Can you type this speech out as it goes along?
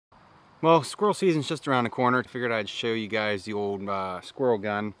Well, squirrel season's just around the corner. Figured I'd show you guys the old squirrel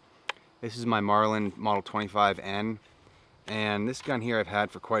gun. This is my Marlin Model 25N, and this gun here I've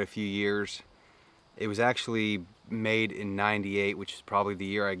had for quite a few years. It was actually made in '98, which is probably the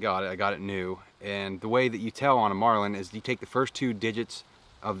year I got it. I got it new, and the way that you tell on a Marlin is you take the first 2 digits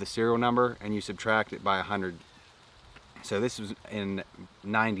of the serial number and you subtract it by 100. So this was in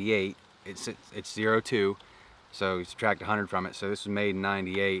 '98. It's 02, so you subtract 100 from it. So this was made in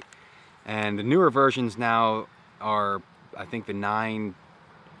 '98. And the newer versions now are, I think the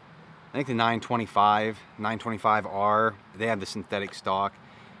 925R. They have the synthetic stock,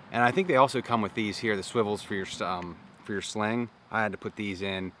 and I think they also come with these here, the swivels for your sling. I had to put these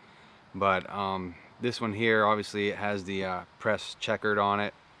in, but this one here, obviously, it has the press checkered on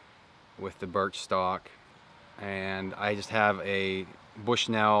it with the birch stock, and I just have a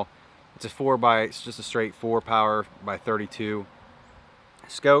Bushnell. It's just a straight 4 power by 32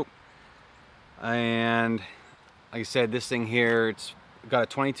 scope. And like I said, this thing here, it's got a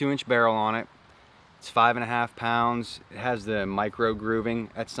 22-inch barrel on it. It's 5.5 pounds. It has the micro grooving.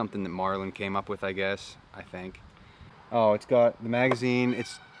 That's something that Marlin came up with, I guess. I think. Oh, it's got the magazine.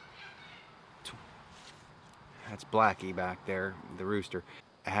 That's Blackie back there, the rooster.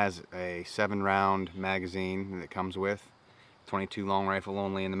 It has a 7-round magazine that it comes with. 22 long rifle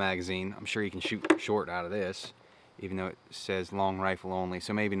only in the magazine. I'm sure you can shoot short out of this, even though it says long rifle only.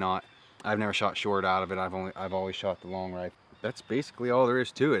 So maybe not. I've never shot short out of it. I've always shot the long rifle. That's basically all there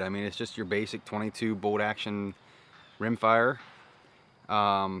is to it. I mean, it's just your basic 22 bolt action rimfire.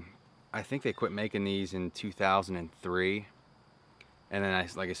 I think they quit making these in 2003, and then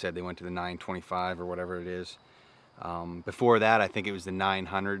like I said, they went to the 925 or whatever it is. Before that, I think it was the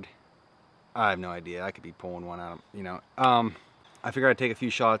 900. I have no idea. I could be pulling one out of, you know. I figured I'd take a few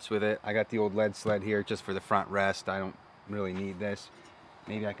shots with it. I got the old lead sled here just for the front rest. I don't really need this.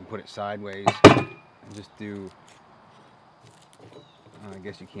 Maybe I can put it sideways and just do, I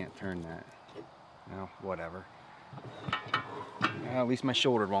guess you can't turn that. No, whatever. Well, at least my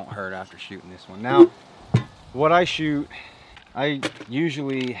shoulder won't hurt after shooting this one. Now, what I shoot, I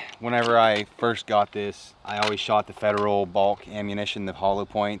usually, whenever I first got this, I always shot the Federal bulk ammunition, the hollow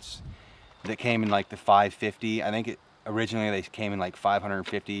points that came in like the 550. I think originally they came in like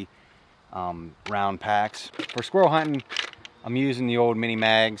 550 round packs. For squirrel hunting, I'm using the old mini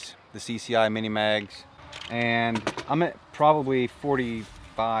mags, the CCI mini mags, and I'm at probably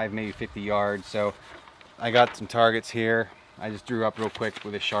 45, maybe 50 yards. So I got some targets here. I just drew up real quick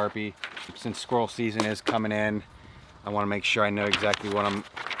with a Sharpie. Since squirrel season is coming in, I want to make sure I know exactly what I'm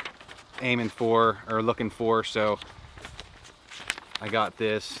aiming for or looking for. So I got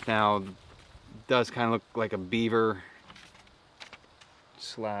this. Now, it does kind of look like a beaver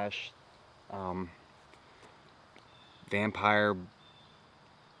slash vampire,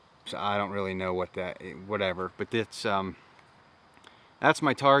 so I don't really know what whatever, but that's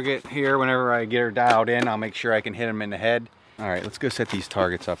my target here. Whenever I get her dialed in, I'll make sure I can hit them in the head. All right, let's go set these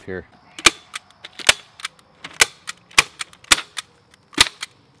targets up here.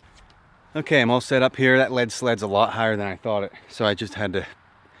 Okay, I'm all set up here. That lead sled's a lot higher than I thought it, so I just had to,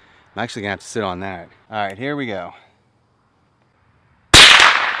 I'm actually gonna have to sit on that. All right, here we go.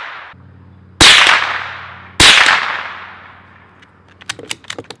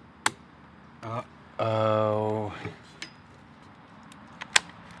 Uh-oh.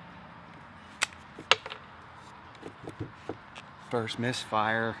 First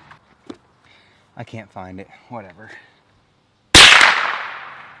misfire. I can't find it. Whatever.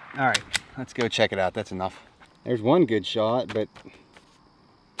 All right, let's go check it out. That's enough. There's one good shot, but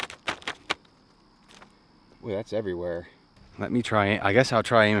boy, that's everywhere. Let me try. I guess I'll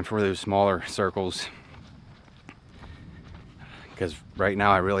try aiming for those smaller circles, because right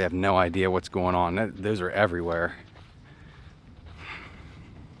now I really have no idea what's going on. Those are everywhere.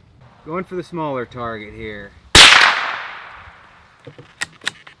 Going for the smaller target here.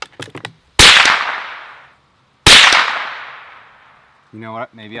 You know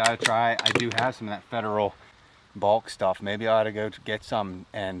what? Maybe I ought to try. I do have some of that Federal bulk stuff. Maybe I ought to go get some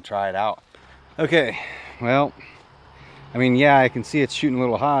and try it out. Okay, well, I mean, yeah, I can see it's shooting a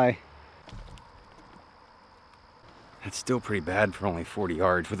little high. That's still pretty bad for only 40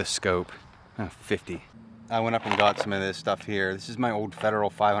 yards with a scope. 50. I went up and got some of this stuff here. This is my old Federal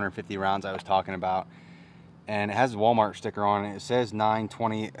 550 rounds I was talking about. And it has a Walmart sticker on it. It says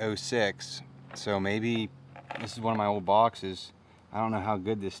 92006. So maybe this is one of my old boxes. I don't know how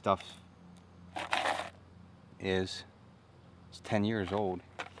good this stuff is. It's 10 years old.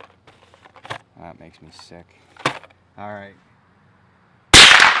 That makes me sick. All right.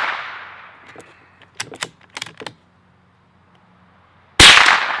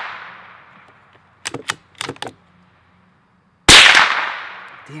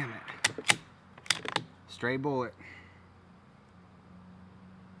 Damn it. Stray bullet.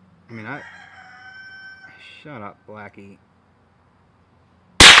 I mean, shut up, Blackie.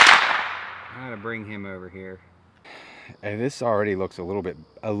 I gotta bring him over here. And this already looks a little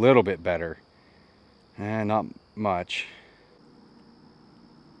bit better. Not much.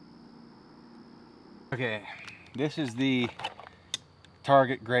 Okay, this is the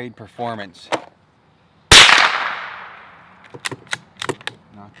target grade performance.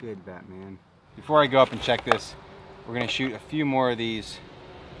 Not good, Batman. Before I go up and check this, we're gonna shoot a few more of these.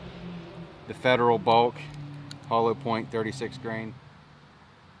 The Federal bulk, hollow point 36 grain.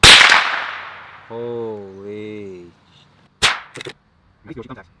 Holy.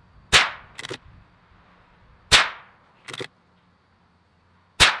 Alright.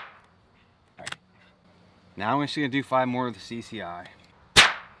 Now I'm just gonna do 5 more of the CCI.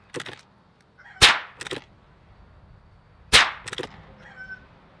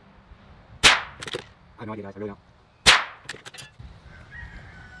 I have no idea, guys. I really don't.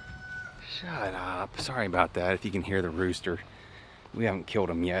 Shut up. Sorry about that. If you can hear the rooster, we haven't killed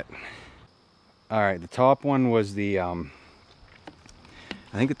him yet. All right, the top one was the, I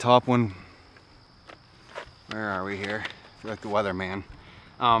think the top one, where are we here? I feel like the weatherman.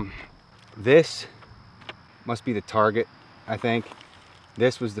 This must be the target, I think.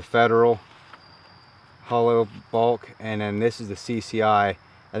 This was the Federal hollow bulk, and then this is the CCI.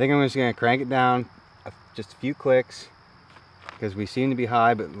 I think I'm just gonna crank it down just a few clicks, because we seem to be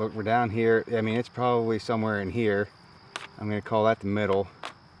high, but look, we're down here. I mean, it's probably somewhere in here. I'm gonna call that the middle.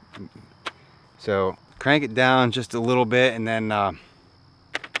 So crank it down just a little bit, and then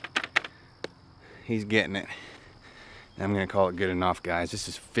he's getting it. And I'm gonna call it good enough, guys. This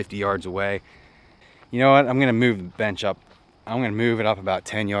is 50 yards away. You know what? I'm gonna move the bench up. I'm gonna move it up about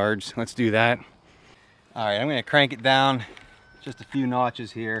 10 yards. Let's do that. All right, I'm gonna crank it down just a few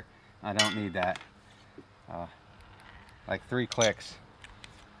notches here. I don't need that. Like 3 clicks.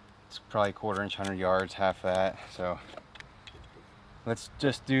 It's probably 1/4 inch, 100 yards, half that. So let's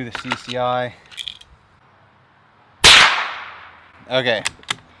just do the CCI. Okay,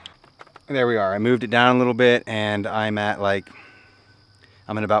 there we are. I moved it down a little bit, and I'm at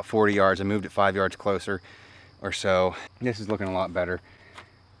about 40 yards. I moved it 5 yards closer or so. This is looking a lot better.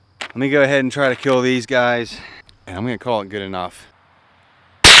 Let me go ahead and try to kill these guys, and I'm gonna call it good enough.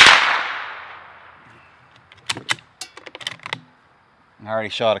 I already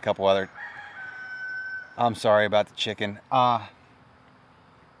shot a couple other. I'm sorry about the chicken. I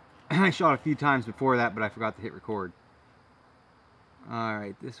shot a few times before that, but I forgot to hit record. All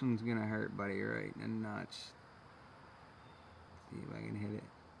right, this one's gonna hurt, buddy, right in the nuts. See if I can hit it.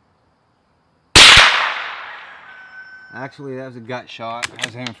 Actually, that was a gut shot. I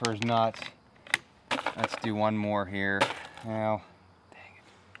was aiming for his nuts. Let's do one more here. Well, dang it.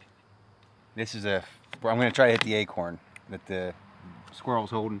 This is I'm gonna try to hit the acorn that the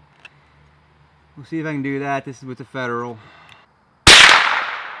squirrel's holding. We'll see if I can do that. This is with the Federal.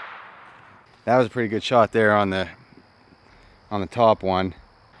 That was a pretty good shot there on the top one.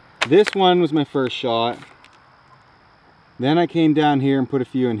 This one was my first shot. Then I came down here and put a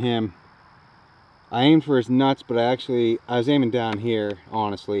few in him. I aimed for his nuts, but I was aiming down here,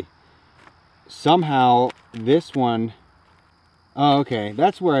 honestly. Somehow this one, oh, okay,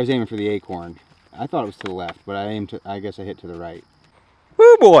 that's where I was aiming for the acorn. I thought it was to the left, but I guess I hit to the right.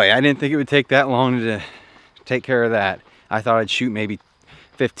 Woo boy, I didn't think it would take that long to take care of that. I thought I'd shoot maybe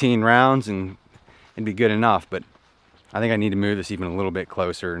 15 rounds and it'd be good enough, but I think I need to move this even a little bit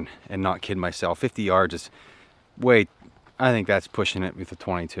closer and not kid myself. 50 yards is way, I think that's pushing it with the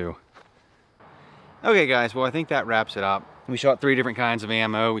 22. Okay guys, well I think that wraps it up. We shot 3 different kinds of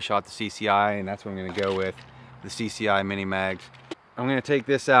ammo. We shot the CCI, and that's what I'm gonna go with, the CCI mini mags. I'm gonna take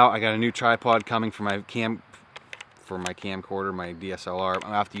this out. I got a new tripod coming for my camcorder, my DSLR. I'm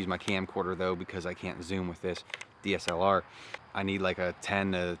gonna have to use my camcorder though, because I can't zoom with this DSLR. I need like a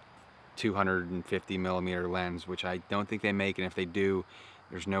 10 to 250 millimeter lens, which I don't think they make, and if they do,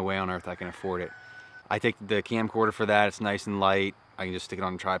 there's no way on earth I can afford it. I take the camcorder for that. It's nice and light. I can just stick it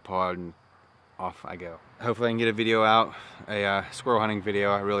on the tripod and off I go. Hopefully I can get a video out, a squirrel hunting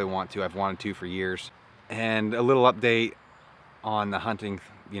video. I really want to. I've wanted to for years. And a little update on the hunting,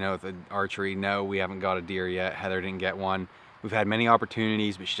 you know, the archery. No, we haven't got a deer yet. Heather didn't get one. We've had many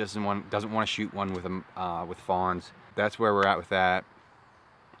opportunities, but she doesn't want to shoot one with fawns. That's where we're at with that.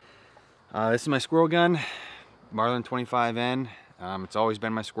 This is my squirrel gun, Marlin 25N. It's always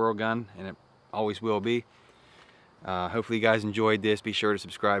been my squirrel gun, and it always will be. Hopefully you guys enjoyed this. Be sure to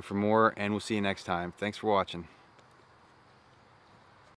subscribe for more, and we'll see you next time. Thanks for watching.